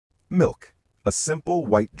Milk, a simple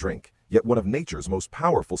white drink, yet one of nature's most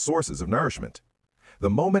powerful sources of nourishment. The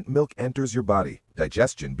moment milk enters your body,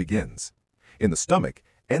 digestion begins. In the stomach,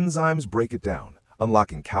 enzymes break it down,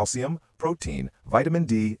 unlocking calcium, protein, vitamin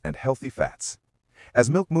D, and healthy fats. As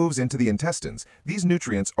milk moves into the intestines, these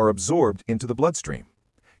nutrients are absorbed into the bloodstream.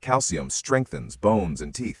 Calcium strengthens bones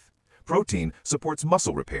and teeth. Protein supports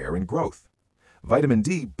muscle repair and growth. Vitamin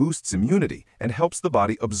D boosts immunity and helps the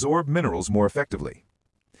body absorb minerals more effectively.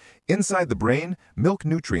 Inside the brain, milk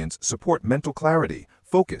nutrients support mental clarity,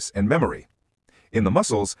 focus, and memory. In the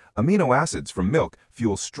muscles, amino acids from milk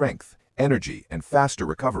fuel strength, energy, and faster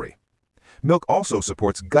recovery. Milk also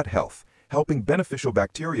supports gut health, helping beneficial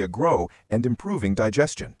bacteria grow and improving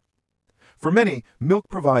digestion. For many, milk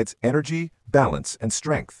provides energy, balance, and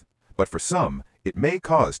strength, but for some, it may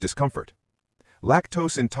cause discomfort.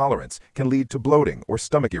 Lactose intolerance can lead to bloating or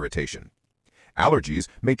stomach irritation. Allergies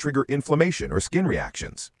may trigger inflammation or skin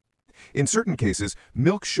reactions. In certain cases,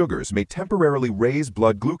 milk sugars may temporarily raise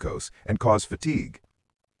blood glucose and cause fatigue.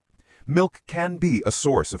 Milk can be a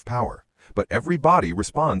source of power, but every body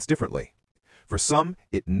responds differently. For some,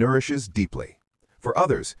 it nourishes deeply. For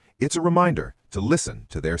others, it's a reminder to listen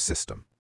to their system.